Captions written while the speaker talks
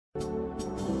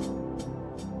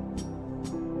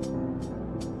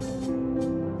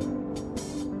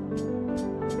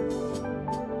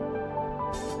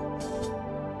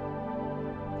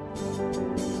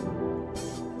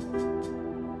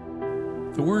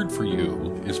Word for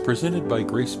You is presented by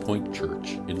Grace Point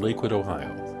Church in Lakewood,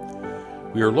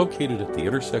 Ohio. We are located at the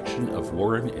intersection of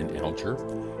Warren and Alger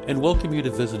and welcome you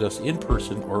to visit us in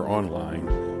person or online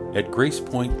at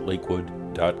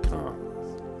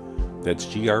gracepointlakewood.com. That's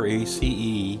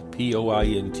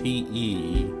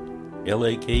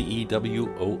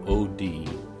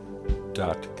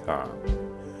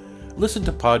GracePointLakewood.com. Listen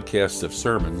to podcasts of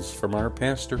sermons from our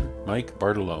pastor, Mike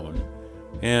Bartolone,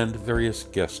 and various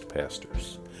guest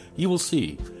pastors. You will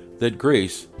see that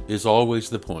grace is always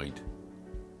the point,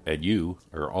 and you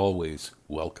are always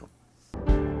welcome.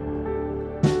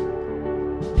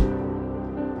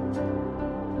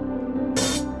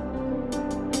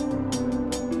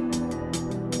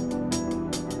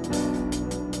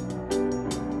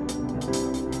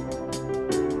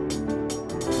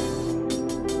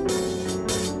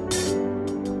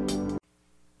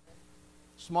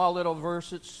 Small little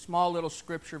verses, small little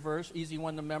scripture verse, easy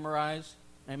one to memorize.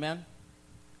 Amen.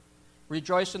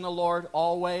 Rejoice in the Lord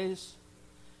always.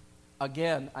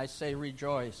 Again, I say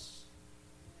rejoice.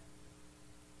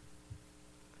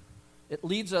 It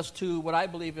leads us to what I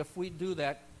believe if we do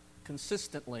that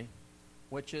consistently,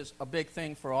 which is a big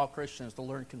thing for all Christians to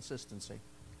learn consistency.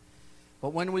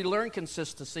 But when we learn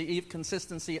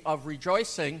consistency of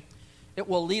rejoicing, it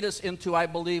will lead us into, I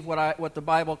believe, what the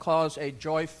Bible calls a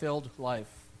joy-filled life.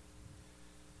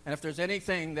 And if there's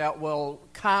anything that will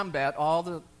combat all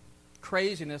the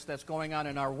craziness that's going on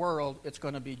in our world, it's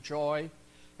going to be joy.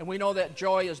 And we know that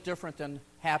joy is different than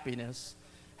happiness.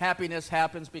 Happiness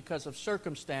happens because of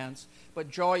circumstance,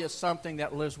 but joy is something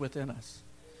that lives within us.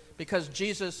 Because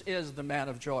Jesus is the man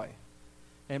of joy.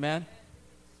 Amen?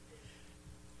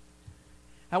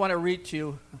 I want to read to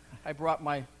you. I brought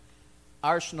my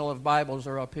arsenal of Bibles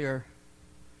are up here.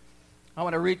 I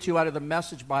want to read to you out of the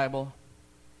Message Bible.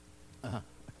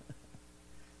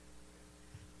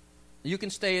 You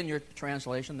can stay in your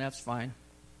translation, that's fine.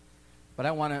 But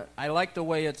I like the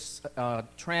way it's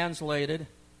translated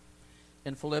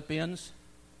in Philippians.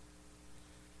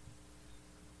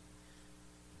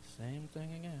 Same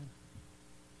thing again.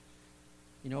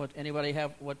 You know what, anybody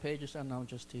have what page is on? No, I'm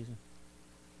just teasing.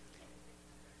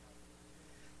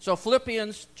 So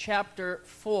Philippians chapter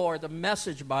 4, the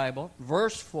Message Bible,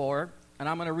 verse 4, and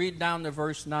I'm going to read down to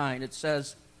verse 9. It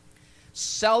says,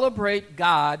 celebrate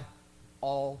God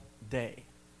all day.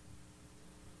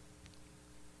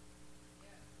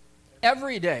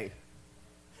 Every day.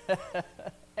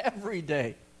 Every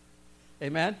day.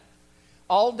 Amen?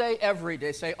 All day, every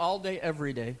day. Say all day,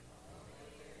 every day.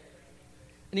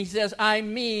 And he says, I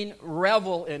mean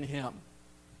revel in him.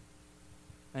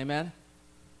 Amen?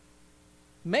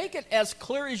 Make it as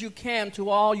clear as you can to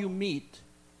all you meet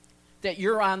that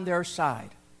you're on their side.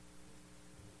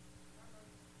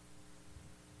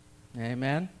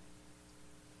 Amen?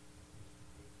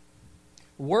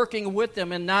 Working with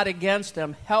them and not against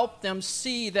them, help them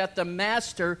see that the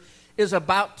Master is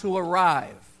about to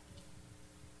arrive.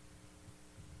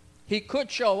 He could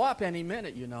show up any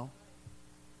minute, you know.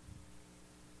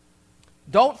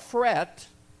 Don't fret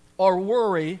or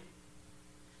worry.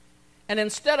 And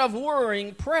instead of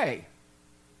worrying, pray.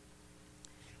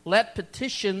 Let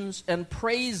petitions and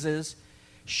praises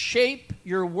shape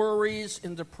your worries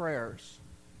into prayers.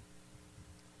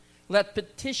 Let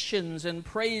petitions and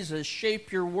praises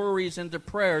shape your worries into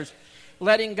prayers,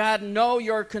 letting God know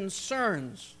your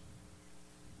concerns.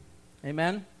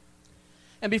 Amen?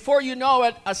 And before you know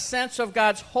it, a sense of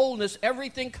God's wholeness,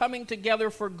 everything coming together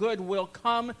for good will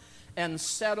come and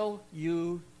settle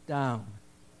you down.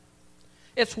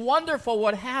 It's wonderful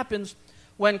what happens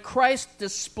when Christ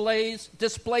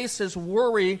displaces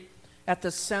worry at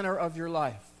the center of your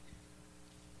life.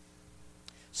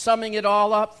 Summing it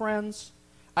all up, friends,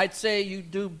 I'd say you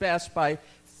do best by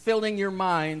filling your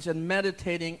minds and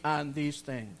meditating on these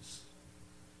things.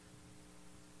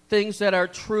 Things that are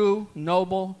true,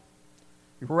 noble,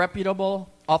 reputable,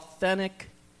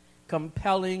 authentic,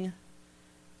 compelling,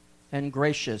 and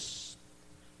gracious.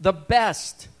 The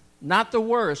best, not the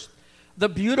worst. The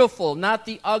beautiful, not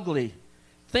the ugly.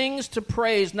 Things to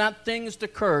praise, not things to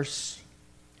curse.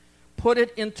 Put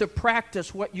it into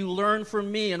practice, what you learned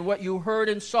from me and what you heard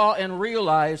and saw and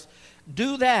realized.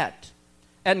 Do that,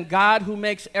 and God, who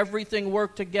makes everything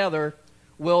work together,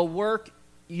 will work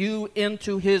you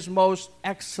into his most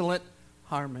excellent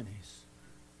harmonies.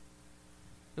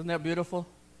 Isn't that beautiful?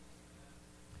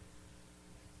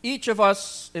 Each of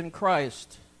us in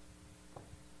Christ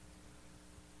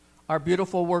are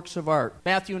beautiful works of art.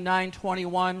 Matthew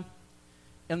 9:21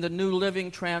 in the New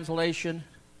Living Translation,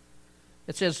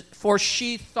 it says, for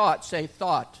she thought, say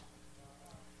thought.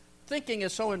 Thinking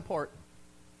is so important.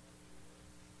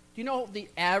 Do You know, the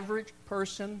average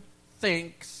person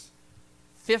thinks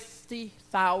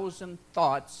 50,000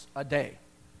 thoughts a day.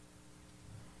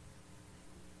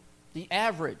 The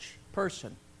average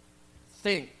person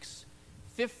thinks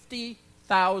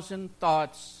 50,000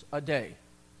 thoughts a day.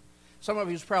 Some of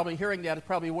you is probably hearing that. It's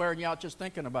probably wearing you out just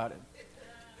thinking about it.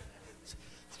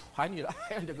 I need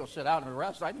to go sit down and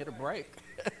rest. I need a break.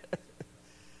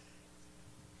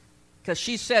 Because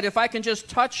she said, if I can just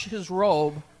touch his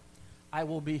robe, I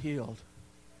will be healed.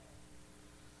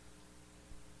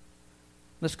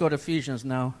 Let's go to Ephesians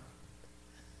now.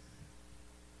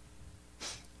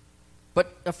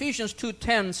 But Ephesians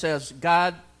 2:10 says,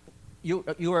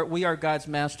 we are God's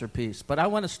masterpiece. But I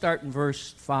want to start in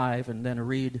verse 5 and then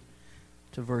read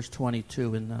to verse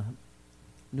 22 in the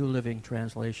New Living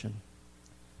Translation.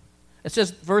 It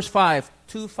says, verse 5,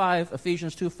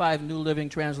 Ephesians 2:5, New Living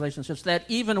Translation says, that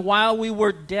even while we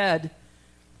were dead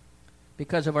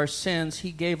because of our sins,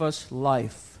 he gave us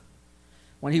life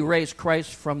when he raised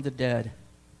Christ from the dead.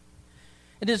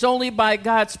 It is only by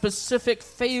God's specific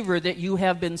favor that you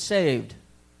have been saved.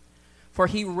 For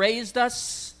he raised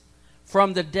us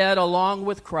from the dead along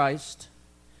with Christ.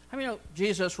 I mean,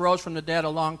 Jesus rose from the dead a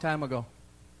long time ago.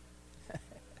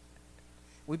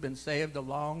 We've been saved a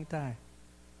long time.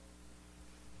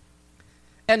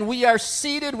 And we are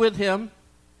seated with him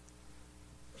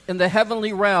in the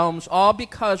heavenly realms, all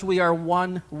because we are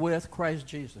one with Christ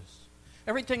Jesus.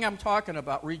 Everything I'm talking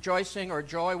about, rejoicing or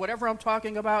joy, whatever I'm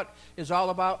talking about, is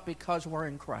all about because we're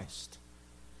in Christ.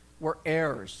 We're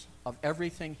heirs of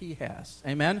everything he has.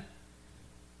 Amen?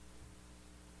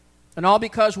 And all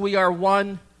because we are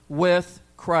one with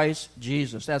Christ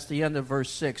Jesus. That's the end of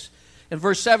verse 6. And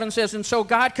verse 7 says, and so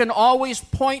God can always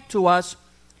point to us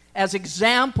as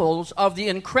examples of the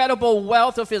incredible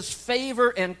wealth of his favor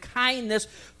and kindness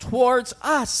towards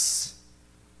us,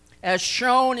 as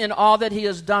shown in all that he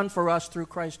has done for us through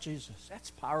Christ Jesus. That's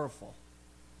powerful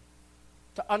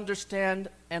to understand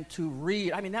and to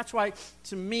read. I mean, that's why,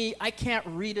 to me, I can't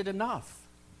read it enough.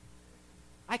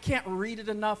 I can't read it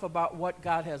enough about what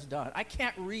God has done. I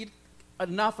can't read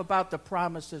enough about the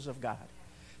promises of God.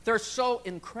 They're so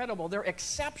incredible. They're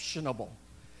exceptional.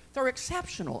 They're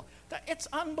exceptional. It's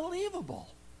unbelievable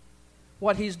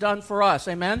what he's done for us.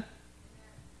 Amen?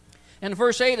 In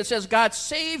verse 8 it says, God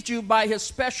saved you by his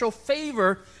special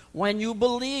favor when you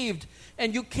believed.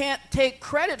 And you can't take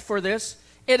credit for this.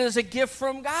 It is a gift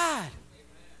from God.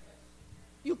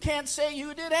 You can't say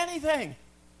you did anything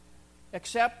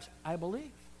except I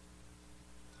believe.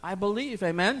 I believe.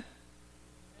 Amen?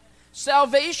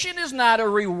 Salvation is not a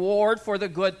reward for the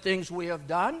good things we have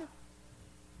done.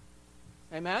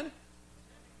 Amen?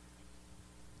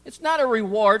 It's not a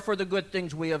reward for the good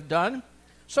things we have done.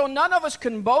 So none of us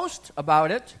can boast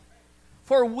about it,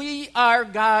 for we are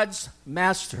God's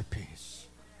masterpiece.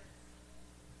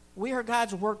 We are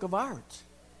God's work of art.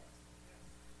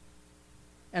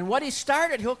 And what he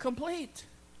started, he'll complete.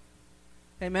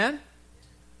 Amen?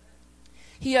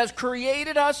 He has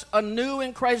created us anew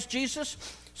in Christ Jesus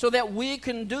so that we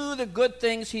can do the good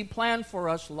things he planned for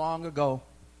us long ago.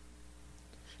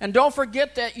 And don't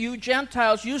forget that you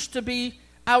Gentiles used to be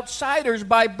outsiders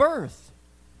by birth,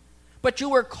 but you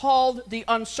were called the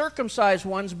uncircumcised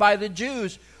ones by the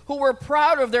Jews, who were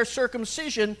proud of their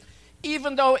circumcision,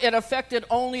 even though it affected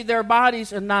only their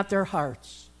bodies and not their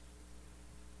hearts.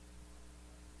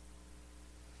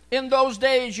 In those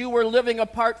days, you were living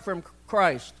apart from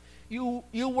Christ. You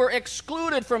were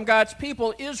excluded from God's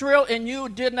people, Israel, and you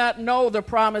did not know the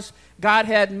promise God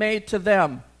had made to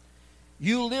them.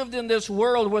 You lived in this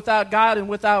world without God and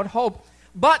without hope.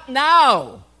 But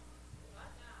now,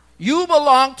 you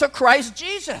belong to Christ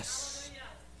Jesus.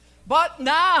 But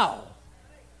now,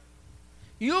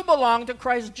 you belong to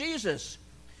Christ Jesus.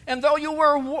 And though you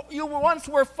once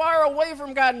were far away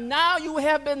from God, now you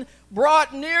have been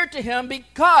brought near to him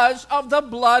because of the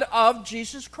blood of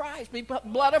Jesus Christ, the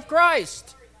blood of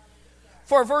Christ.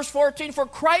 For verse 14, for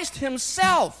Christ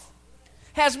himself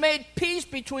has made peace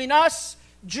between us,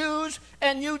 Jews,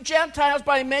 and you Gentiles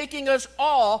by making us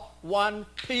all one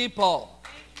people.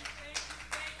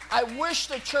 I wish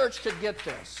the church could get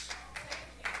this,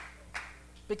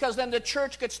 because then the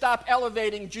church could stop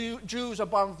elevating Jews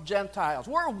above Gentiles.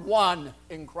 We're one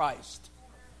in Christ.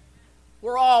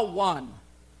 We're all one.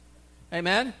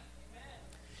 Amen?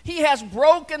 He has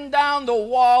broken down the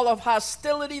wall of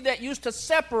hostility that used to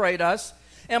separate us,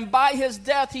 and by his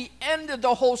death he ended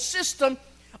the whole system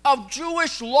of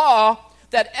Jewish law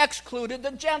that excluded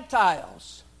the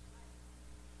Gentiles.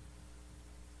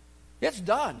 It's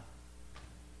done.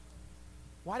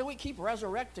 Why do we keep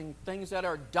resurrecting things that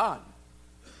are done?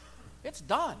 It's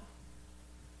done.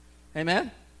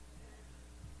 Amen?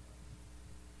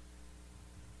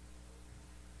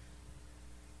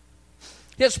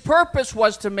 His purpose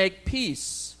was to make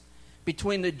peace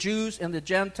between the Jews and the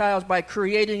Gentiles by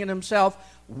creating in himself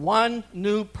one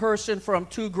new person from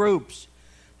two groups.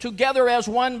 Together as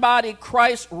one body,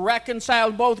 Christ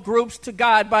reconciled both groups to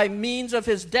God by means of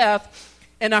his death,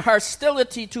 and a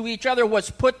hostility to each other was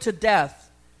put to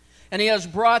death. And he has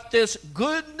brought this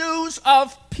good news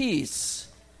of peace.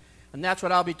 And that's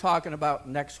what I'll be talking about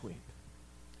next week.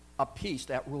 A peace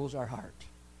that rules our heart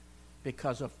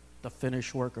because of the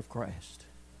finished work of Christ.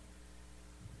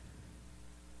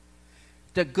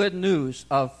 The good news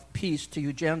of peace to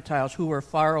you Gentiles who were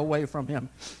far away from him,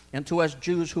 and to us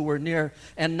Jews who were near.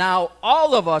 And now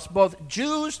all of us, both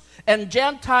Jews and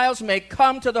Gentiles, may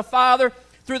come to the Father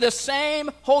through the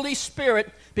same Holy Spirit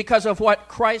because of what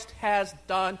Christ has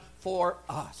done for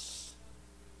us.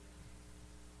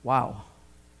 Wow.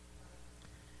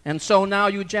 And so now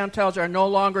you Gentiles are no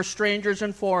longer strangers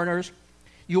and foreigners.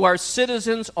 You are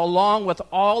citizens along with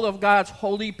all of God's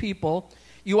holy people.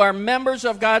 You are members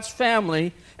of God's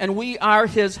family, and we are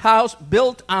his house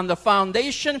built on the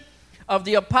foundation of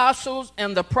the apostles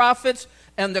and the prophets,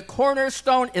 and the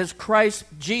cornerstone is Christ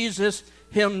Jesus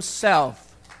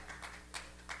himself.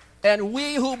 And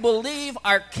we who believe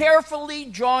are carefully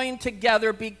joined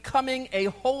together, becoming a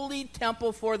holy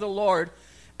temple for the Lord.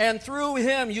 And through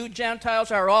him, you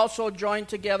Gentiles are also joined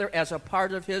together as a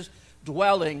part of his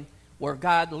dwelling, where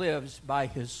God lives by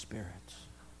his Spirit.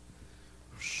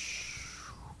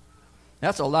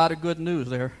 That's a lot of good news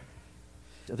there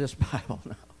to this Bible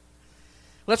now.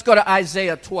 Let's go to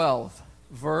Isaiah 12,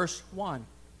 verse 1.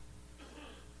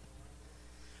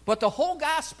 But the whole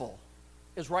gospel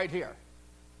is right here.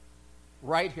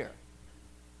 Right here.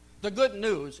 The good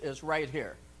news is right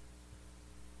here.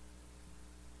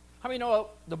 How many know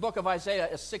the book of Isaiah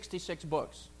is 66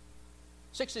 books?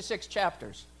 66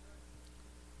 chapters.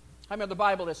 How many of the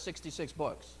Bible is 66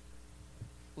 books?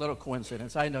 Little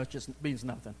coincidence. I know it just means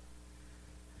nothing.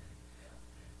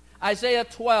 Isaiah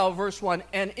 12, verse 1,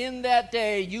 and in that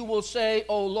day you will say,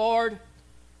 O Lord,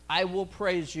 I will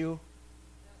praise you.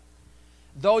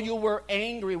 Though you were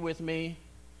angry with me,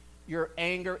 your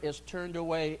anger is turned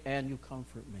away and you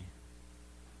comfort me.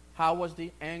 How was the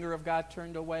anger of God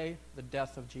turned away? The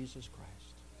death of Jesus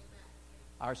Christ.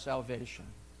 Our salvation.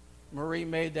 Marie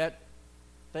made that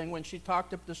thing when she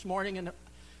talked up this morning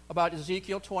about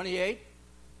Ezekiel 28.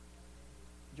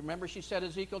 Do you remember she said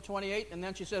Ezekiel 28? And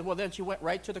then she said, well, then she went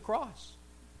right to the cross,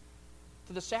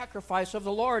 to the sacrifice of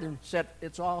the Lord, and said,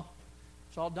 it's all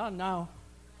done now.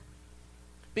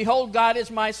 Behold, God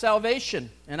is my salvation,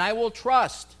 and I will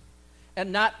trust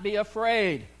and not be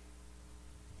afraid.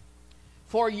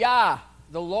 For Yah,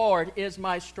 the Lord, is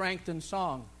my strength and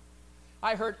song.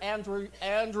 I heard Andrew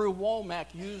Womack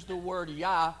use the word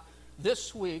Yah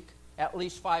this week at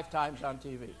least 5 times on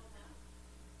TV.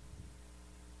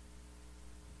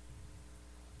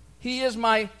 He is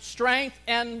my strength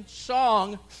and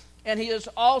song, and he has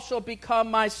also become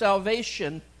my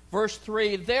salvation. Verse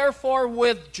 3, therefore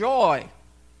with joy,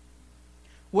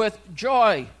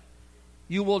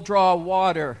 you will draw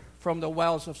water from the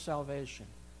wells of salvation.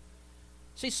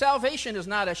 See, salvation is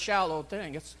not a shallow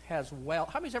thing. It has well.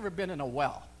 How many's ever been in a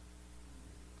well?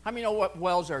 How many know what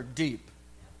wells are deep?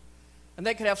 And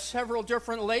they could have several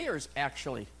different layers,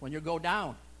 actually, when you go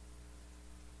down.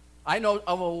 I know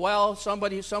of a well,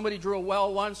 somebody drew a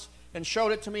well once and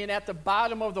showed it to me, and at the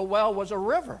bottom of the well was a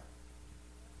river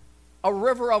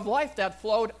of life that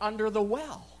flowed under the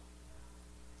well.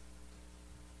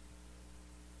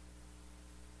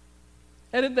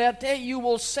 And in that day you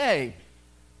will say,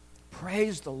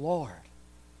 praise the Lord.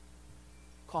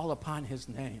 Call upon his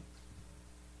name.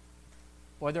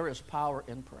 Boy, there is power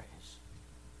in praise.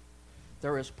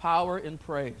 There is power in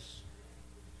praise.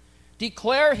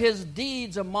 Declare his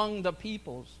deeds among the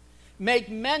peoples. Make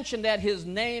mention that his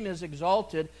name is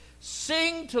exalted.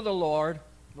 Sing to the Lord,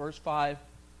 verse 5,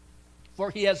 for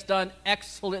he has done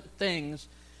excellent things,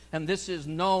 and this is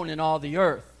known in all the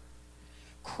earth.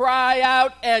 Cry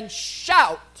out and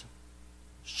shout.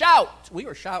 Shout. We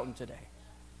were shouting today.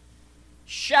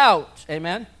 Shout.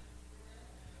 Amen.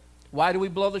 Why do we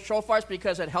blow the shofars?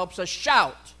 Because it helps us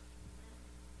shout.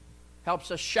 Helps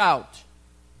us shout.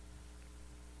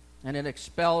 And it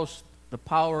expels the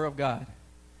power of God.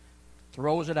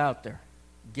 Throws it out there.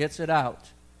 Gets it out.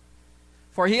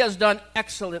 For he has done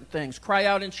excellent things. Cry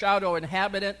out and shout, O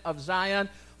inhabitant of Zion,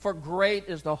 for great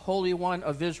is the Holy One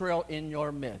of Israel in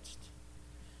your midst.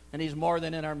 And he's more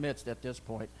than in our midst at this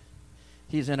point.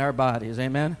 He's in our bodies.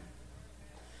 Amen?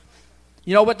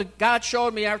 You know what God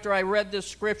showed me after I read this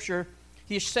scripture?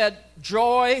 He said,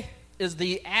 joy is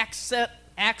the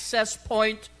access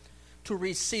point to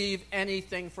receive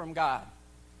anything from God.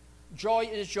 Joy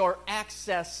is your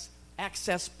access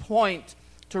point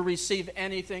to receive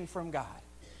anything from God.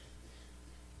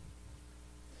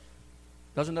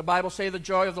 Doesn't the Bible say the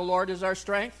joy of the Lord is our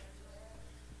strength?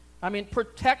 I mean,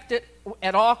 protect it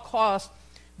at all costs.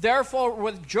 Therefore,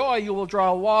 with joy you will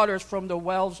draw waters from the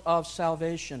wells of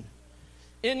salvation.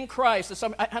 In Christ.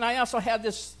 And I also had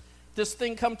this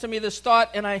thing come to me, this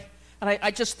thought, and I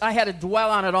had to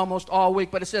dwell on it almost all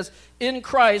week. But it says, in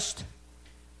Christ,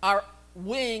 our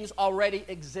wings already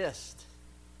exist.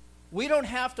 We don't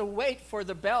have to wait for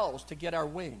the bells to get our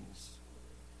wings.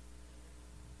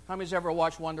 How many's ever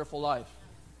watched Wonderful Life?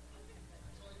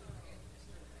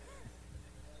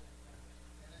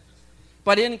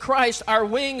 But in Christ, our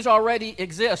wings already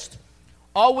exist.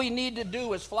 All we need to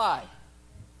do is fly.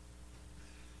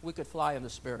 We could fly in the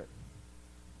Spirit.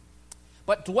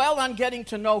 But dwell on getting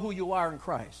to know who you are in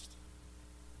Christ.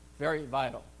 Very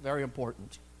vital, very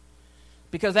important.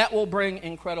 Because that will bring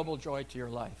incredible joy to your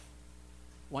life.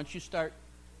 Once you start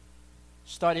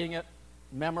studying it,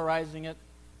 memorizing it,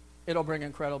 it'll bring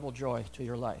incredible joy to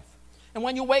your life. And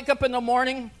when you wake up in the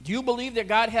morning, do you believe that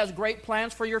God has great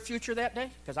plans for your future that day?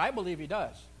 Because I believe He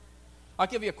does. I'll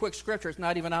give you a quick scripture. It's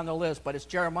not even on the list, but it's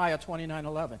Jeremiah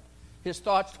 29:11. His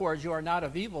thoughts towards you are not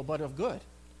of evil, but of good,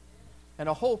 and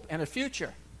a hope and a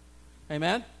future.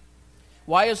 Amen?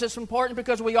 Why is this important?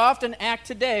 Because we often act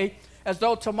today as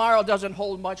though tomorrow doesn't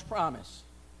hold much promise.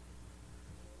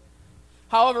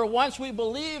 However, once we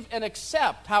believe and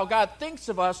accept how God thinks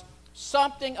of us,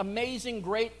 something amazing,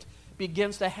 great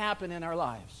begins to happen in our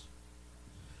lives.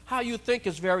 How you think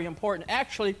is very important.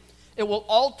 Actually, it will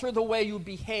alter the way you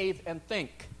behave and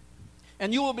think.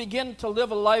 And you will begin to live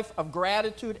a life of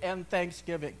gratitude and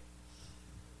thanksgiving.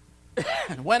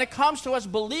 When it comes to us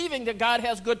believing that God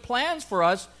has good plans for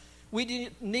us, we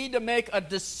need to make a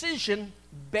decision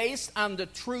based on the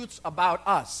truths about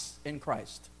us in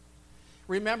Christ.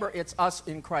 Remember, it's us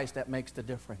in Christ that makes the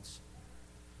difference.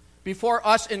 Before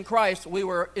us in Christ, we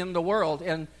were in the world,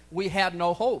 and we had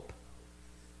no hope.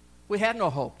 We had no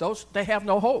hope. They have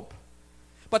no hope.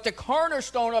 But the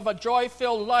cornerstone of a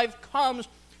joy-filled life comes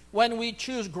when we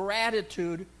choose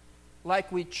gratitude like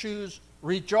we choose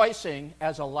rejoicing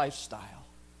as a lifestyle.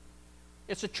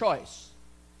 It's a choice.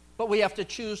 But we have to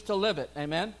choose to live it.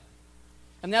 Amen?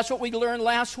 And that's what we learned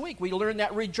last week. We learned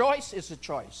that rejoice is a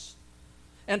choice.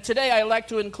 And today I like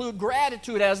to include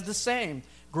gratitude as the same.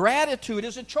 Gratitude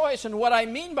is a choice. And what I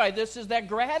mean by this is that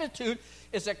gratitude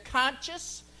is a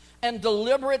conscious and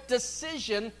deliberate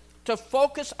decision to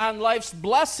focus on life's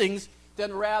blessings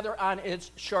than rather on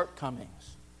its shortcomings.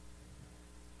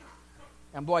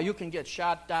 And boy, you can get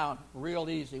shot down real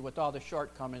easy with all the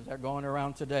shortcomings that are going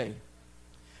around today.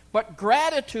 But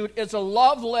gratitude is a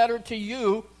love letter to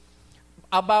you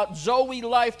about Zoe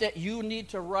life that you need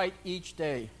to write each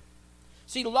day.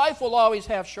 See, life will always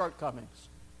have shortcomings.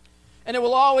 And it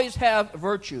will always have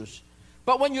virtues.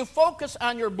 But when you focus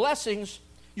on your blessings,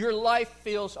 your life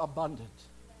feels abundant.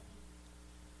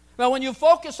 Now, when you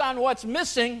focus on what's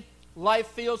missing, life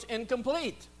feels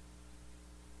incomplete.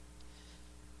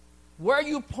 Where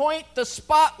you point the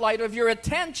spotlight of your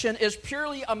attention is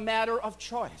purely a matter of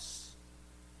choice.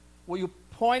 Will you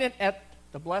point it at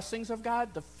the blessings of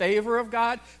God, the favor of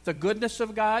God, the goodness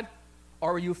of God,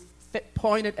 or will you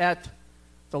point it at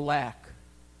the lack,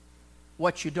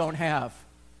 what you don't have?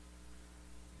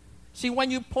 See,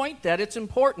 when you point that, it's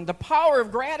important. The power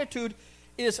of gratitude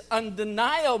is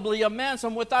undeniably immense,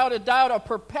 and without a doubt, a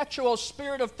perpetual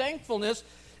spirit of thankfulness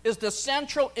is the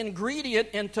central ingredient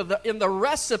in the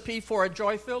recipe for a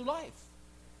joy-filled life.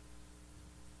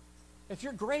 If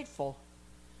you're grateful,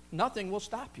 nothing will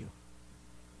stop you.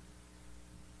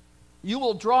 You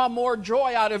will draw more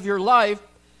joy out of your life,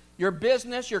 your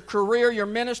business, your career, your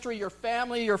ministry, your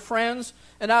family, your friends,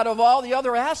 and out of all the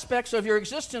other aspects of your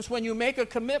existence when you make a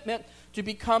commitment to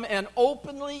become an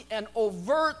openly and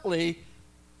overtly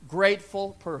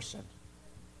grateful person,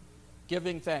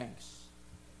 giving thanks.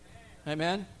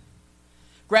 Amen?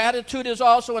 Gratitude is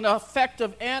also an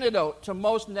effective antidote to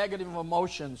most negative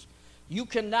emotions. You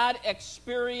cannot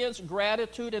experience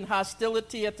gratitude and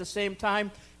hostility at the same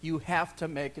time. You have to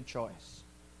make a choice.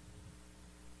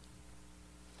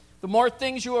 The more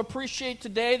things you appreciate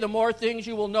today, the more things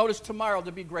you will notice tomorrow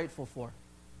to be grateful for.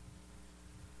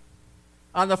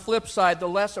 On the flip side, the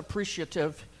less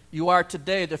appreciative you are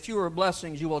today, the fewer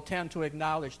blessings you will tend to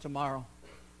acknowledge tomorrow.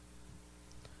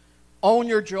 Own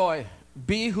your joy.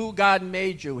 Be who God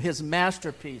made you, His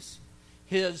masterpiece,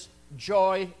 His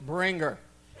joy bringer.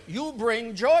 You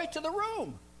bring joy to the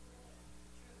room.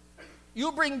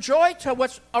 You bring joy to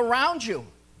what's around you.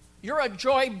 You're a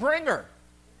joy bringer.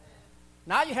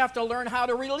 Now you have to learn how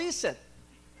to release it.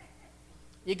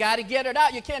 You got to get it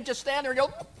out. You can't just stand there and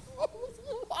go.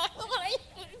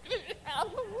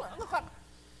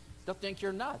 They'll think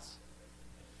you're nuts.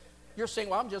 You're saying,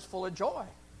 well, I'm just full of joy.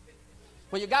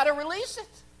 Well, you got to release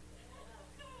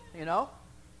it. You know?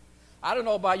 I don't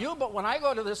know about you, but when I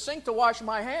go to the sink to wash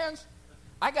my hands,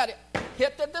 I got to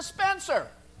hit the dispenser.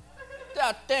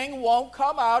 That thing won't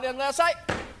come out unless I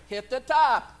hit the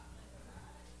top.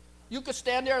 You could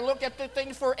stand there and look at the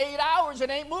thing for 8 hours. It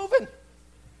ain't moving.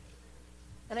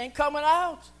 It ain't coming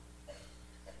out.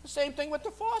 The same thing with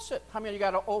the faucet. I mean, you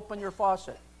got to open your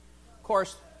faucet. Of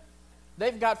course,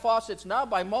 they've got faucets now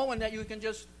by mowing that you can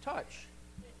just touch.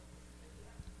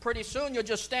 Pretty soon you'll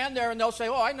just stand there and they'll say,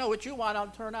 oh, I know what you want, I'll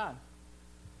turn on.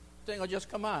 The thing will just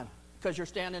come on because you're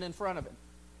standing in front of it.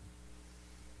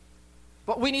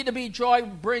 But we need to be joy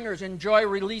bringers and joy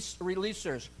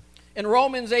releasers. In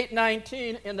Romans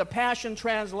 8:19, in the Passion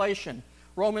Translation,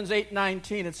 Romans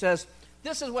 8:19, it says,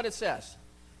 this is what it says.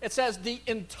 It says, the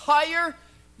entire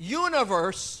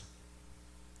universe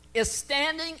is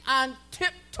standing on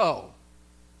tiptoe,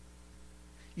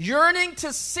 yearning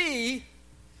to see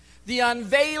the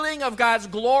unveiling of God's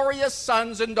glorious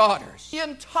sons and daughters. The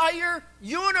entire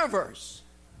universe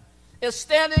is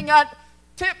standing on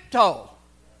tiptoe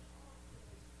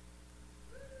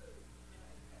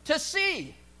to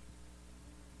see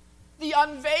the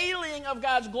unveiling of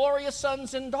God's glorious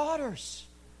sons and daughters.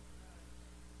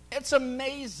 It's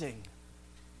amazing.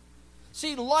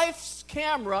 See, life's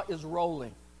camera is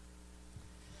rolling.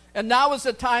 And now is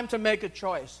the time to make a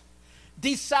choice.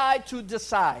 Decide to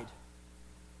decide.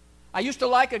 I used to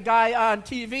like a guy on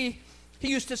TV. He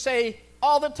used to say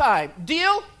all the time,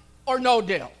 deal or no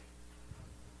deal?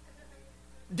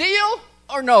 Deal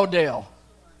or no deal?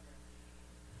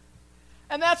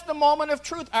 And that's the moment of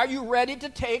truth. Are you ready to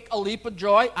take a leap of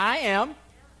joy? I am.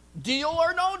 Deal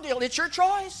or no deal? It's your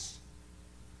choice.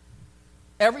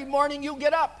 Every morning you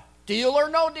get up. Deal or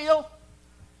no deal?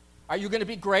 Are you going to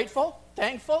be grateful,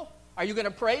 thankful? Are you going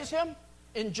to praise Him,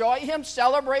 enjoy Him,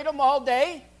 celebrate Him all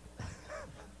day?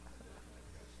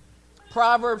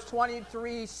 Proverbs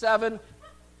 23:7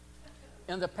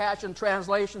 in the Passion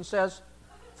Translation says,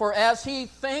 for as he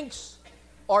thinks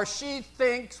or she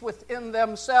thinks within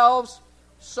themselves,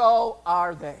 so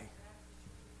are they.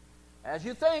 As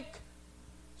you think,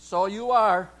 so you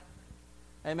are.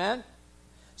 Amen?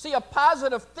 See, a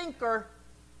positive thinker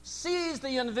sees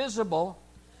the invisible,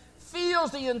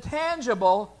 feels the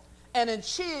intangible, and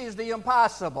achieves the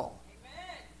impossible.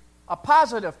 Amen. A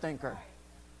positive thinker.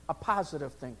 A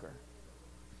positive thinker.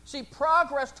 See,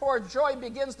 progress toward joy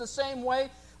begins the same way,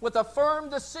 with a firm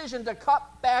decision to cut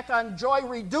back on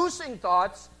joy-reducing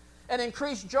thoughts and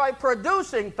increase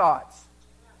joy-producing thoughts.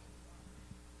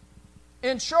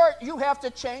 In short, you have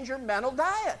to change your mental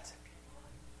diet.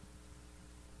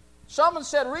 Someone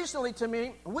said recently to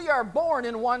me, we are born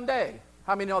in one day.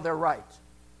 How many know they're right?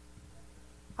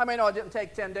 How many know it didn't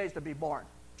take 10 days to be born?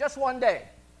 Just one day.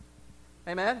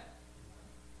 Amen?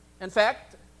 In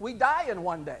fact, we die in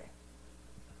one day.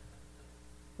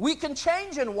 We can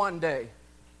change in one day.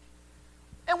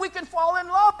 And we can fall in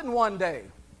love in one day.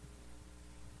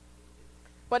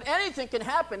 But anything can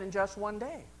happen in just one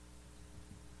day.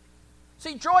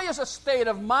 See, joy is a state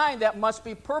of mind that must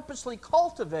be purposely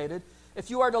cultivated if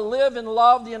you are to live and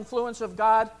love the influence of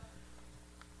God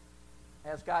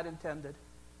as God intended.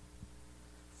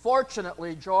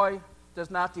 Fortunately, joy does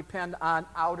not depend on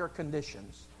outer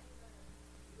conditions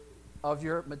of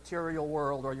your material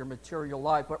world or your material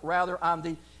life, but rather on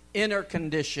the inner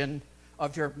condition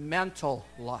of your mental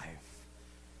life.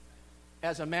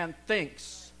 As a man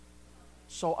thinks,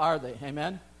 so are they.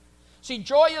 Amen? See,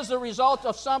 joy is the result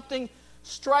of something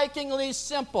strikingly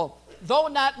simple, though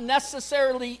not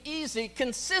necessarily easy,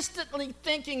 consistently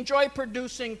thinking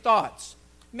joy-producing thoughts.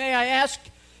 May I ask,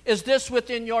 is this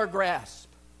within your grasp?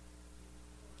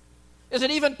 Is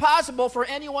it even possible for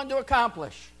anyone to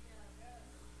accomplish?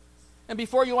 And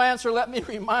before you answer, let me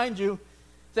remind you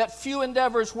that few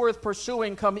endeavors worth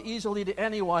pursuing come easily to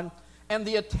anyone, and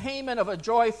the attainment of a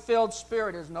joy-filled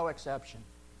spirit is no exception.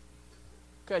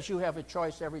 Because you have a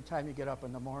choice every time you get up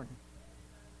in the morning.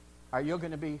 Are you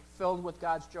going to be filled with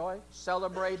God's joy,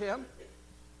 celebrate Him,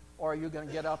 or are you going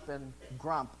to get up and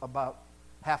grump about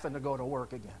having to go to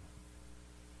work again?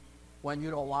 When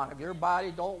you don't want to, your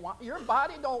body don't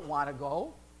want to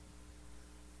go.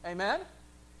 Amen?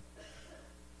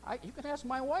 You can ask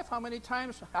my wife how many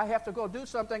times I have to go do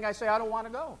something, I say I don't want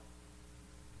to go.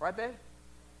 Right, babe?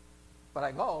 But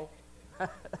I go.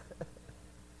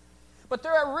 But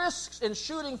there are risks in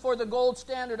shooting for the gold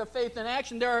standard of faith in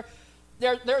action.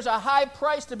 There's a high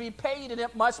price to be paid, and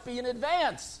it must be in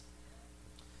advance.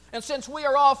 And since we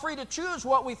are all free to choose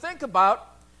what we think about,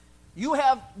 you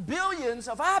have billions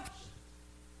of options.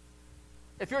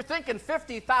 If you're thinking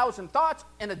 50,000 thoughts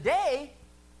in a day,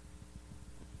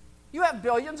 you have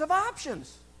billions of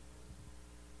options.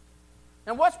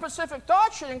 And what specific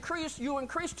thoughts should you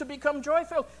increase to become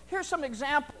joy-filled? Here's some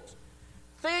examples.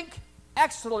 Think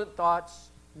excellent thoughts,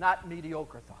 not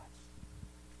mediocre thoughts.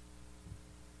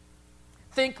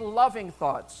 Think loving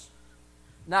thoughts,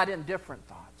 not indifferent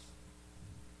thoughts.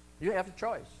 You have a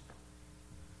choice.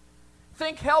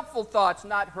 Think helpful thoughts,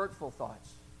 not hurtful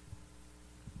thoughts.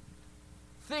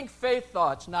 Think faith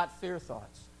thoughts, not fear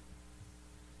thoughts.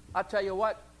 I'll tell you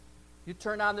what, you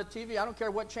turn on the TV, I don't care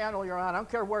what channel you're on, I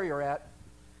don't care where you're at.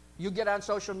 You get on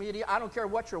social media, I don't care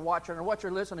what you're watching or what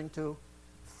you're listening to.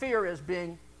 Fear is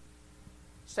being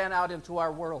sent out into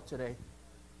our world today,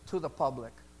 to the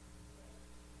public.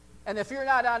 And if you're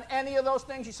not on any of those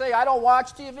things, you say, I don't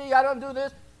watch TV, I don't do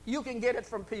this, you can get it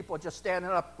from people just standing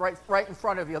up right in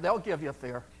front of you. They'll give you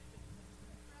fear.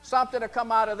 Something to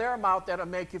come out of their mouth that'll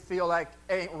make you feel like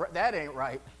that ain't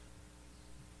right.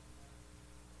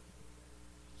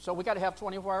 So we got to have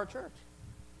 24-hour church.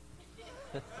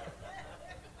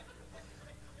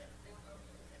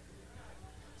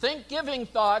 Think giving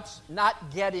thoughts,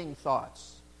 not getting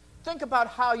thoughts. Think about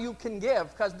how you can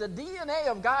give, because the DNA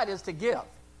of God is to give.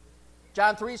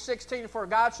 John 3:16, for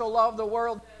God so loved the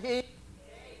world, He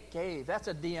gave. That's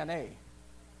a DNA.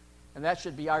 And that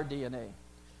should be our DNA.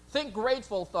 Think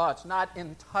grateful thoughts, not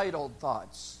entitled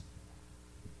thoughts.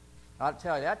 I'll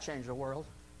tell you, that changed the world.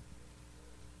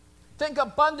 Think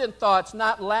abundant thoughts,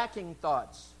 not lacking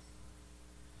thoughts.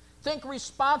 Think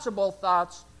responsible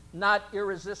thoughts, not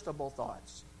irresistible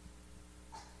thoughts.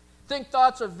 Think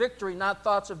thoughts of victory, not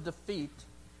thoughts of defeat.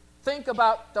 Think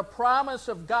about the promises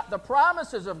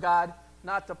of God,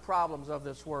 not the problems of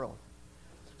this world.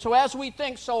 So as we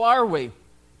think, so are we.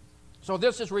 So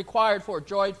this is required for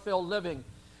joy-filled living.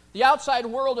 The outside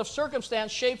world of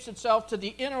circumstance shapes itself to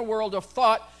the inner world of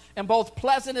thought, and both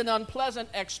pleasant and unpleasant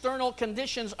external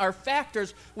conditions are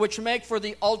factors which make for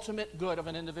the ultimate good of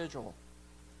an individual.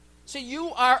 See,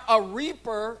 you are a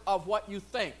reaper of what you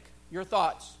think, your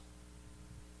thoughts.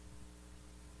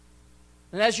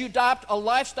 And as you adopt a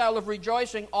lifestyle of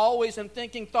rejoicing, always in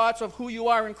thinking thoughts of who you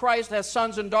are in Christ as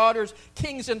sons and daughters,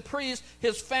 kings and priests,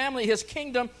 His family, His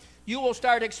kingdom, you will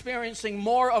start experiencing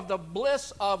more of the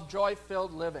bliss of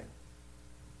joy-filled living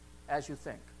as you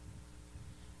think.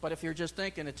 But if you're just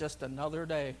thinking it's just another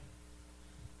day,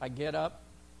 I get up,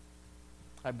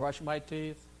 I brush my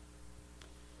teeth,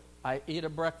 I eat a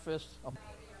breakfast.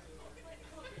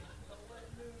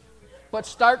 But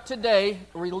start today,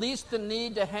 release the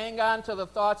need to hang on to the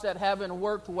thoughts that haven't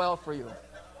worked well for you.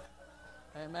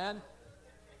 Amen?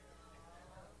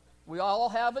 We all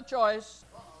have a choice.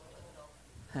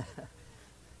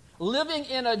 Living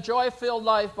in a joy-filled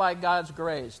life by God's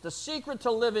grace. The secret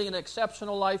to living an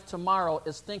exceptional life tomorrow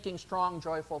is thinking strong,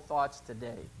 joyful thoughts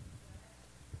today.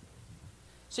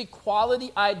 See,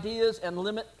 quality ideas and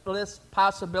limitless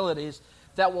possibilities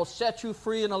that will set you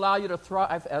free and allow you to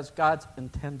thrive as God's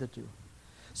intended to.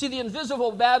 See, the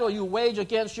invisible battle you wage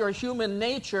against your human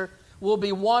nature will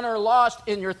be won or lost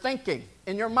in your thinking,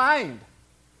 in your mind.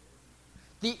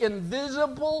 The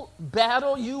invisible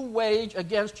battle you wage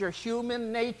against your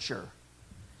human nature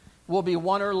will be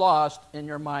won or lost in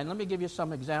your mind. Let me give you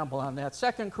some example on that.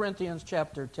 2 Corinthians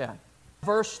chapter 10.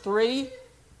 Verse 3,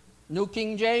 New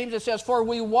King James, it says, for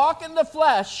we walk in the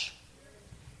flesh,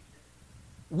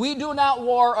 we do not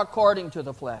war according to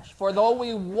the flesh. For though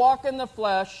we walk in the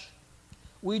flesh,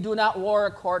 we do not war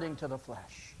according to the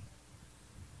flesh.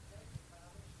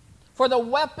 For the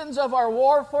weapons of our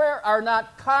warfare are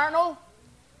not carnal,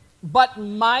 but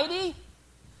mighty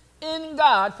in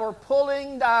God for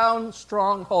pulling down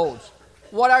strongholds.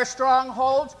 What are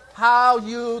strongholds? How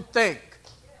you think.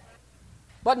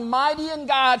 But mighty in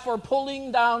God for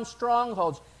pulling down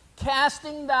strongholds.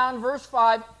 Casting down, verse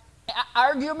 5,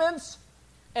 arguments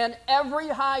and every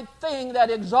high thing that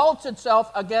exalts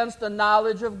itself against the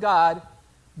knowledge of God,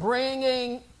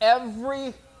 bringing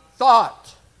every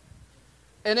thought.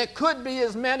 And it could be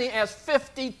as many as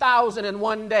 50,000 in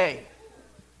one day.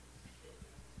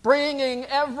 Bringing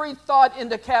every thought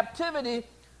into captivity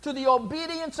to the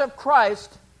obedience of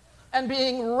Christ and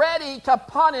being ready to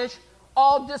punish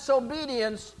all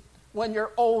disobedience when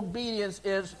your obedience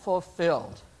is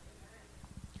fulfilled.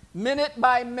 Minute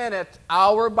by minute,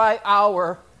 hour by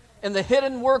hour, in the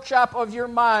hidden workshop of your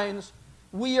minds,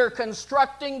 we are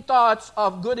constructing thoughts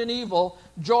of good and evil,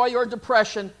 joy or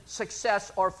depression,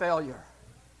 success or failure.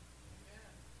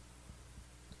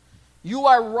 You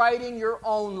are writing your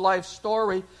own life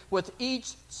story with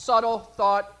each subtle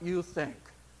thought you think.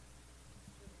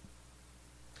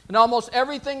 And almost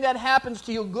everything that happens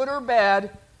to you, good or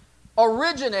bad,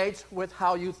 originates with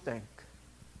how you think.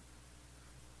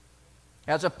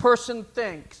 As a person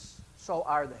thinks, so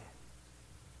are they.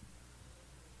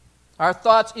 Our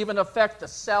thoughts even affect the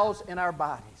cells in our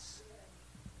bodies.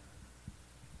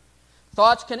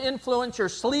 Thoughts can influence your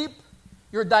sleep,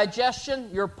 your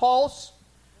digestion, your pulse,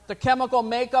 the chemical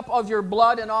makeup of your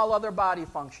blood, and all other body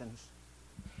functions.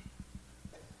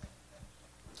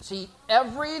 See,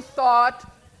 every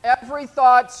thought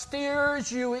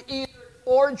steers you either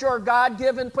towards your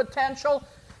God-given potential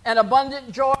and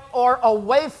abundant joy or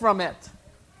away from it.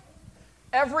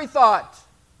 Every thought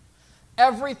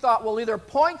will either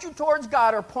point you towards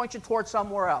God or point you towards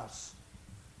somewhere else.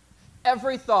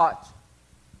 Every thought.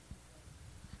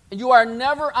 And you are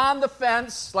never on the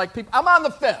fence like people. I'm on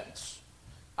the fence.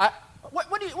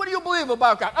 What do you believe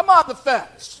about God? I'm on the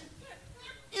fence.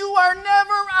 You are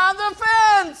never on the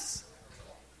fence.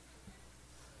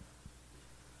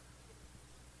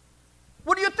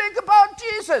 What do you think about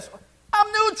Jesus? I'm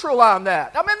neutral on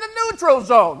that. I'm in the neutral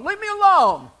zone. Leave me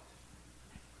alone.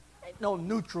 Ain't no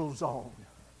neutral zone.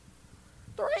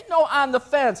 There ain't no on the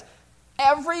fence.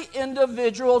 Every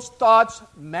individual's thoughts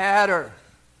matter.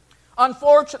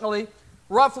 Unfortunately,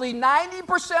 roughly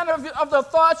 90% of the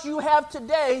thoughts you have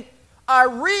today are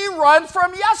reruns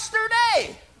from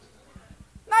yesterday.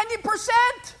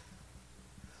 90%.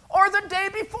 Or the day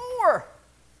before.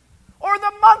 Or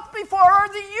the month before. Or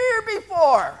the year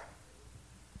before.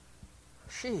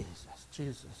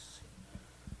 Jesus.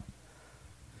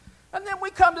 And then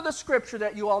we come to the scripture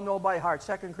that you all know by heart,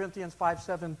 2 Corinthians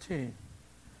 5:17,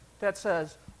 that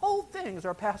says, old things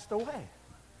are passed away.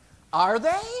 Are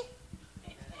they?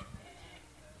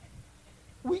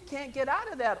 We can't get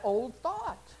out of that old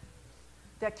thought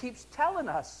that keeps telling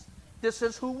us this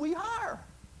is who we are.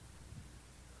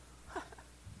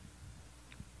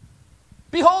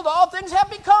 Behold, all things have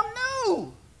become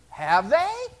new. Have they?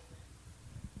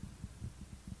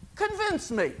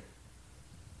 Convince me.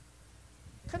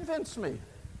 Convince me.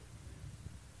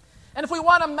 And if we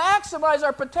want to maximize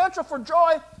our potential for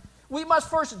joy, we must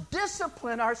first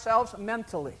discipline ourselves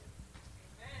mentally.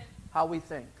 Amen. How we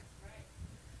think. Right.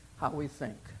 How we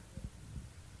think.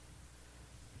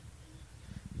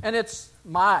 And it's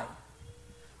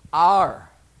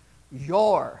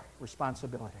your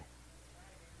responsibility.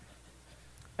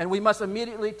 And we must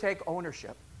immediately take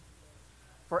ownership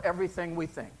for everything we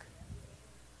think.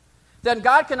 Then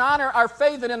God can honor our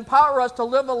faith and empower us to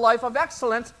live a life of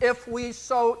excellence if we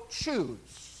so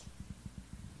choose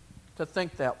to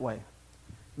think that way.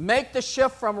 Make the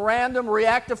shift from random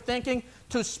reactive thinking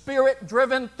to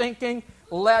spirit-driven thinking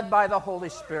led by the Holy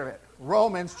Spirit.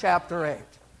 Romans chapter 8.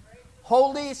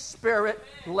 Holy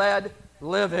Spirit-led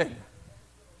living.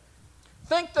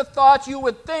 Think the thoughts you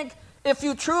would think if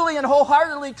you truly and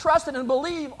wholeheartedly trusted and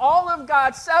believe all of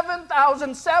God's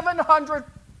 7,700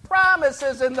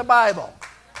 promises in the Bible.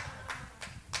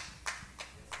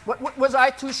 Was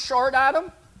I too short on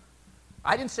them?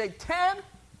 I didn't say 10.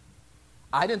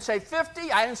 I didn't say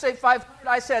 50. I didn't say 500.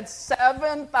 I said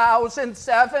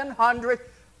 7,700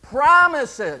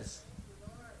 promises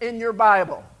in your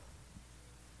Bible.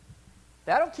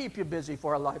 That'll keep you busy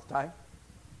for a lifetime.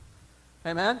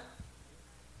 Amen?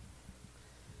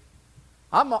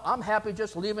 I'm happy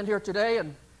just leaving here today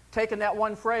and taking that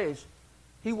one phrase.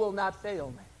 He will not fail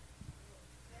me.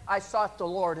 I sought the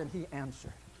Lord and He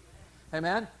answered.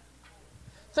 Amen?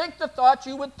 Think the thoughts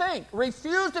you would think.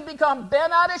 Refuse to become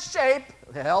bent out of shape.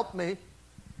 Help me.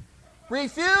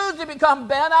 Refuse to become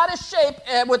bent out of shape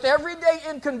with everyday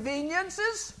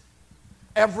inconveniences,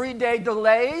 everyday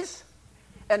delays,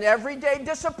 and everyday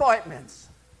disappointments.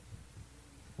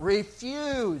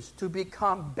 Refuse to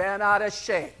become bent out of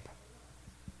shape.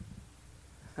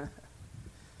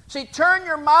 See, turn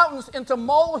your mountains into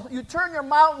molehills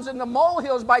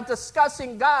by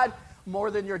discussing God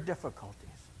more than your difficulties.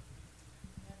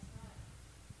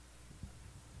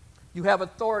 You have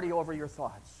authority over your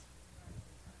thoughts.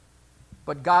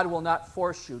 But God will not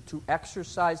force you to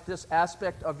exercise this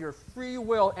aspect of your free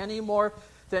will any more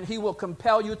than He will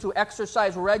compel you to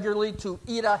exercise regularly, to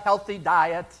eat a healthy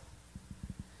diet,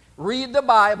 read the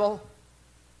Bible,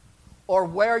 or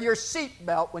wear your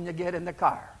seatbelt when you get in the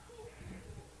car.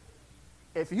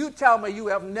 If you tell me you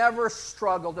have never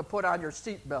struggled to put on your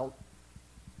seatbelt,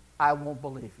 I won't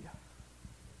believe you.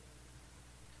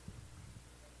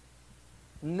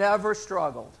 Never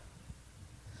struggled.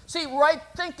 See, right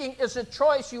thinking is a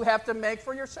choice you have to make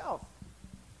for yourself.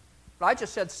 I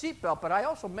just said seatbelt, but I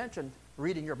also mentioned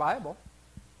reading your Bible.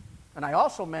 And I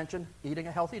also mentioned eating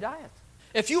a healthy diet.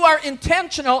 If you are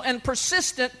intentional and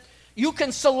persistent, you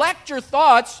can select your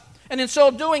thoughts And in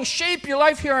so doing, shape your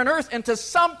life here on earth into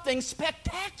something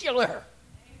spectacular.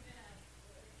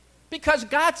 Because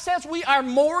God says we are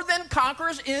more than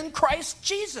conquerors in Christ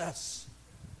Jesus.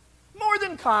 More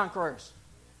than conquerors.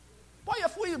 Boy,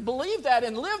 if we believed that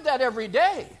and lived that every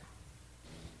day,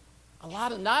 a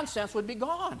lot of nonsense would be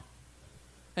gone.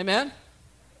 Amen?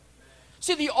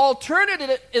 See, the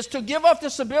alternative is to give up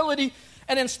this ability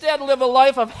and instead live a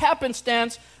life of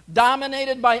happenstance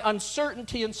dominated by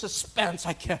uncertainty and suspense.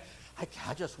 I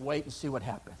just wait and see what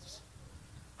happens.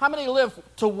 How many live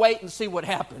to wait and see what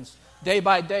happens day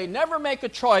by day? Never make a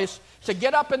choice to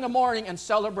get up in the morning and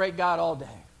celebrate God all day.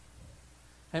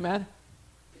 Amen?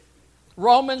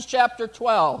 Romans chapter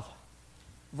 12,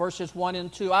 verses 1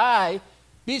 and 2. I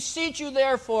beseech you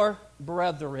therefore,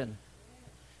 brethren,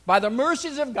 by the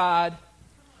mercies of God,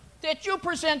 that you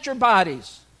present your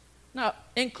bodies. Now,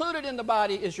 included in the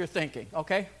body is your thinking,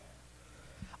 okay?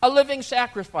 A living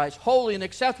sacrifice, holy and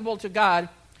acceptable to God,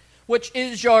 which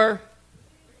is your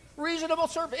reasonable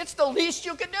service. It's the least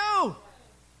you can do.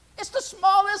 It's the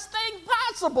smallest thing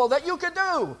possible that you can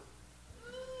do.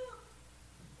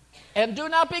 And do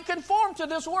not be conformed to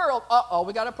this world. Uh-oh,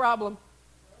 we got a problem.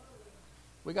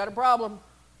 We got a problem.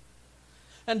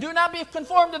 And do not be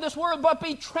conformed to this world, but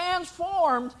be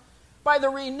transformed by the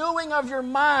renewing of your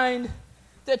mind,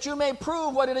 that you may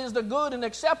prove what it is, the good and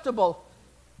acceptable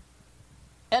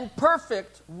and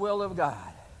perfect will of God.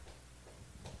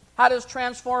 How does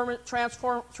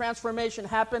transformation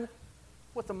happen?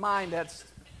 With the mind that's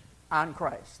on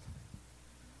Christ.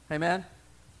 Amen?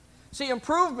 See,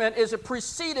 improvement is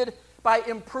preceded by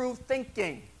improved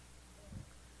thinking.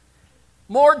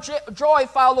 More joy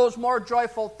follows more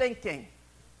joyful thinking.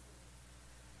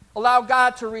 Allow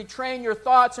God to retrain your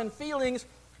thoughts and feelings,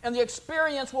 and the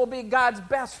experience will be God's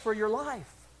best for your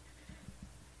life.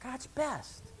 God's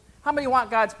best. How many want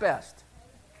God's best?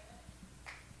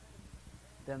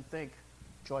 Then think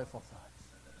joyful thoughts.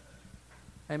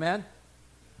 Amen?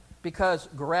 Because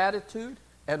gratitude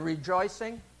and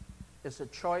rejoicing is a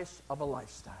choice of a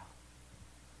lifestyle.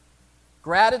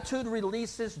 Gratitude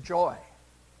releases joy.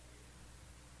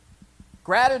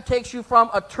 Gratitude takes you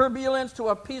from a turbulence to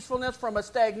a peacefulness, from a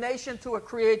stagnation to a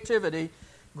creativity.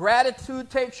 Gratitude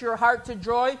takes your heart to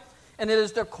joy, and it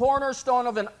is the cornerstone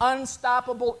of an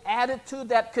unstoppable attitude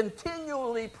that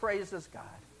continually praises God.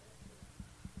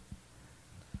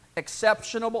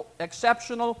 Exceptional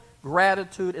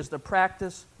gratitude is the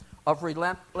practice of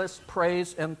relentless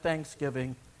praise and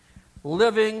thanksgiving.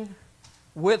 Living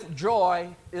with joy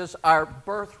is our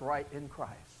birthright in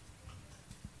Christ.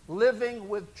 Living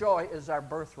with joy is our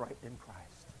birthright in Christ.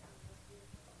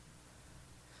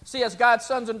 See, as God's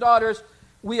sons and daughters,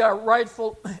 we are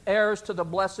rightful heirs to the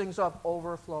blessings of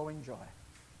overflowing joy.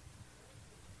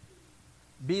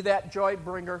 Be that joy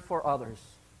bringer for others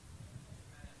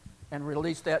and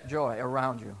release that joy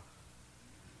around you.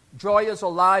 Joy is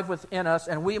alive within us,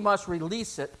 and we must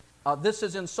release it. This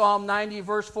is in Psalm 90,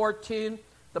 verse 14,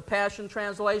 the Passion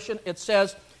Translation. It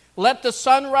says, "Let the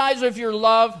sunrise of your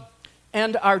love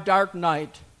and our dark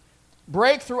night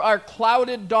break through our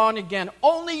clouded dawn again.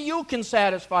 Only you can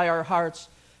satisfy our hearts,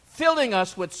 filling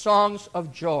us with songs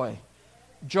of joy,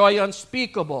 joy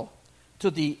unspeakable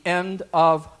to the end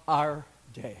of our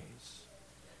days."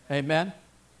 Amen?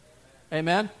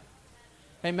 Amen?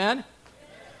 Amen?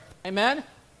 Amen?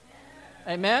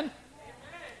 Amen?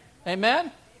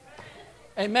 Amen?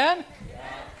 Amen?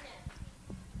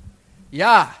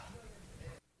 Yeah.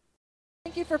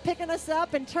 Thank you for picking us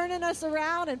up and turning us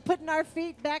around and putting our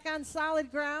feet back on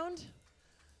solid ground.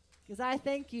 Because I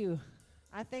thank you.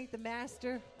 I thank the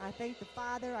Master. I thank the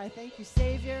Father. I thank you,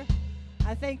 Savior.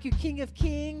 I thank you, King of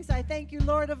Kings. I thank you,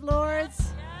 Lord of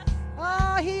Lords.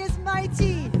 Oh, He is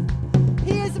mighty.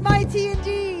 He is mighty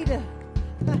indeed.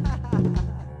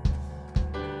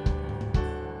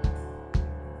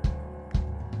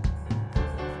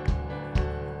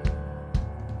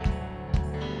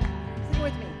 Sing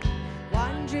with me.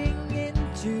 Wandering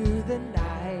into the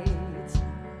night,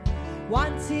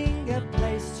 wanting a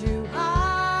place to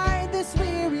hide this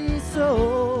weary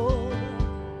soul,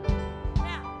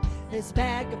 this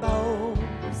bag of bones.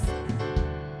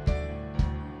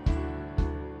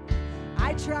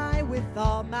 I try with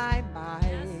all my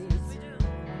might,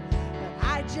 but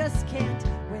I just can't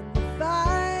win the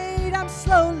fight. I'm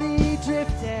slowly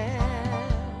drifting,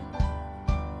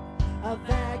 a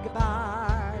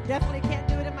vagabond. Definitely can't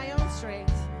do it in my own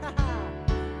strength.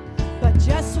 But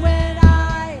just when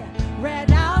I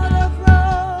ran out of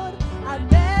road, I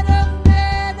met a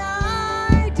man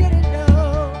I didn't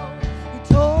know, who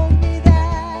told me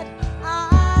that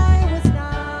I was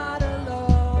not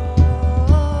alone.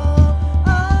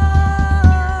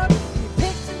 Oh, he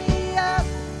picked me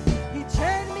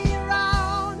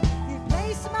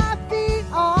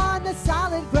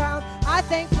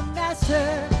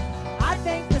Master. I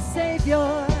thank the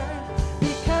Savior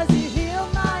because He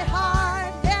healed my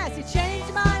heart. Yes, He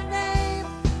changed my name.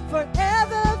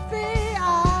 Forever free,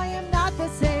 I am not the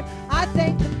same. I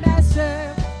thank the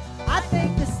Master. I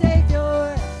thank the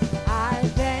Savior. I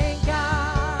thank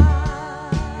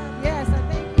God. Yes, I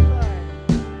thank you, Lord.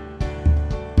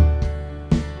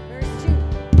 Verse 2.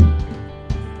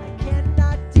 I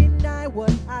cannot deny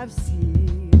what I've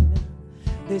seen.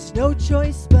 There's no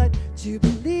choice but to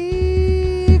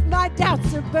believe. My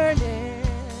doubts are burning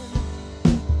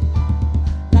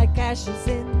like ashes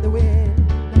in the wind.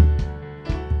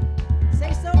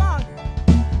 Say so long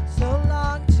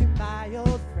to my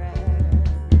old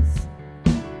friends.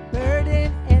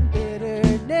 Burden and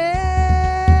bitterness,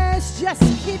 just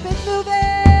keep it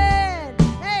moving.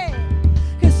 Hey,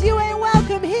 'cause you ain't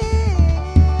welcome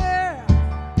here.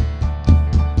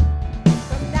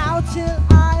 From now till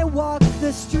I walk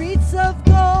the streets of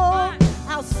gold,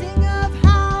 I'll sing of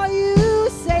how you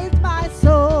saved my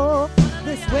soul.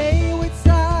 This wayward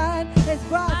son has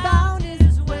found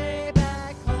his way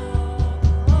back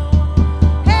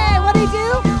home. Hey, what'd he do?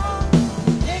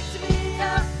 He picked me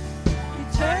up, he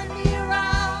turned me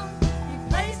around, he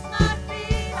placed my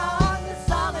feet on the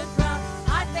solid ground.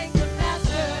 I thank the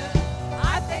Master,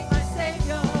 I thank my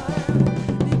Savior,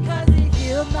 because He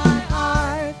healed my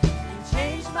heart, He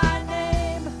changed my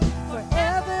name.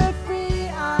 Forever free,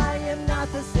 I am not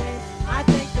the same. I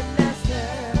thank the Master,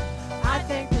 I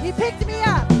thank He picked me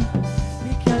up,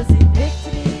 because He picked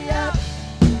me up,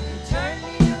 He turned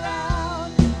me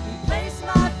around, He placed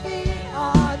my feet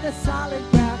on the solid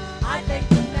ground. I thank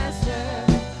the Master,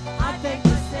 I thank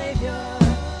the Savior,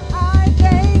 I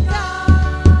thank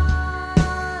God,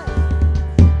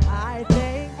 I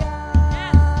thank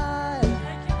God,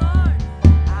 Thank you, Lord.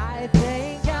 I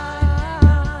thank God.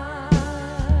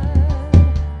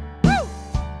 Woo!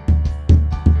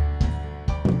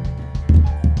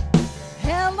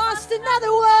 Hell lost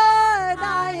another one,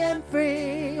 I am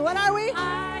free. What are we?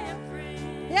 I am free.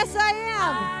 Yes, I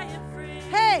am. I am free.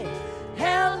 Hey,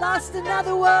 hell lost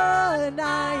another one,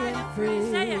 I am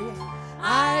free. Say it.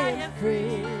 I am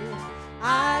free.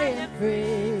 I am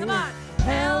free. Come on.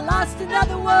 Hell lost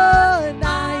another one,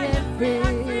 I am free.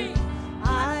 I'm free.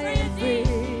 I am free.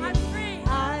 I'm free.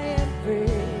 I am free.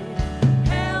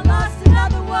 Hell lost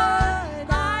another one,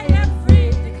 I am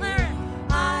free. Declare it.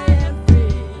 I am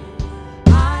free.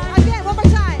 Again, one more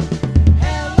time.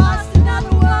 Hell lost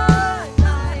another one,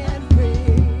 I am free.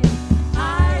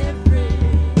 I am free.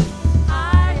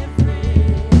 I am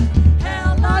free.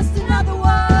 Hell lost another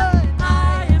one,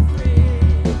 I am free.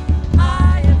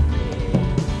 I am free.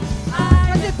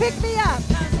 Because He picked me up.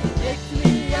 He picked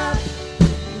me up.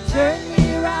 He turned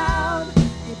me around.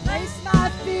 He placed my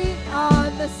feet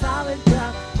on the solid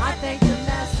ground. I thank the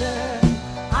Master.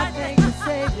 I thank the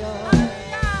Savior.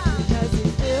 Because He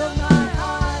filled my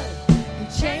heart. He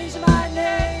changed my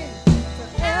name.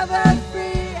 Forever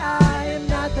free, I am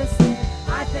not the same.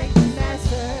 I thank the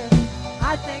Master.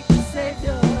 I thank the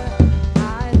Savior.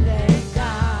 I thank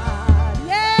God.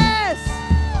 Yes!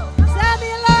 Sound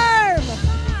the alarm!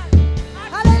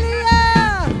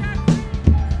 Hallelujah!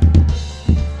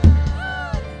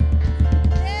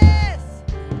 Yes!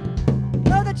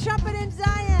 Blow the trumpet in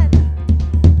Zion.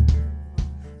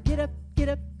 Get up, get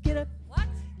up, get up. What?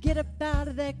 Get up out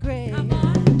of that grave. Come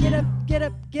on. Get up, get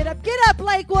up, get up, get up,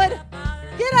 Lakewood.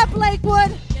 Get up,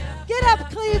 Lakewood. Get up,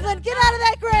 Cleveland. Get out of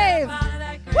that grave. Out of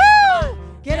that grave. Woo!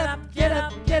 Get up, get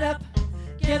up, get up.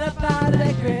 Get up out of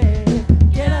that grave.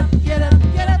 Get up, get up,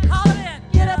 get up. Call it in.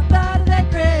 Get up out of that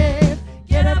grave.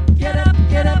 Get up, get up,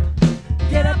 get up.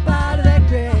 Get up out of that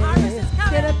grave. harvest is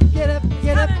coming. Get up, get up,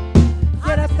 get up. Coming.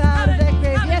 Get up Harvest is out of that coming.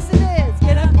 grave. Coming. Yes, it is.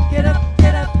 Get up, get up,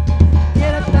 get up.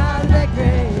 Get up out of that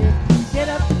grave. Get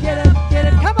up, get up, get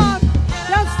up. Come on.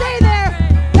 Don't stay there.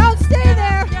 Don't stay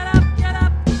there. Get up, get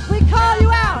up. We call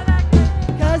you out.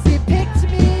 'Cause He picked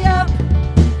me up.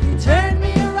 He turned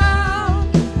me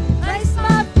around. Placed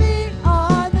my feet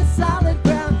on the solid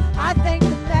ground. I thank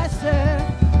the Master.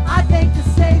 I thank the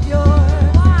Savior.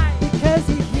 Why? Because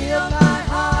He healed my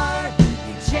heart.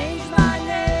 He changed my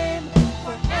name.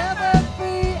 Forever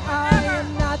free, I am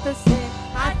not the same.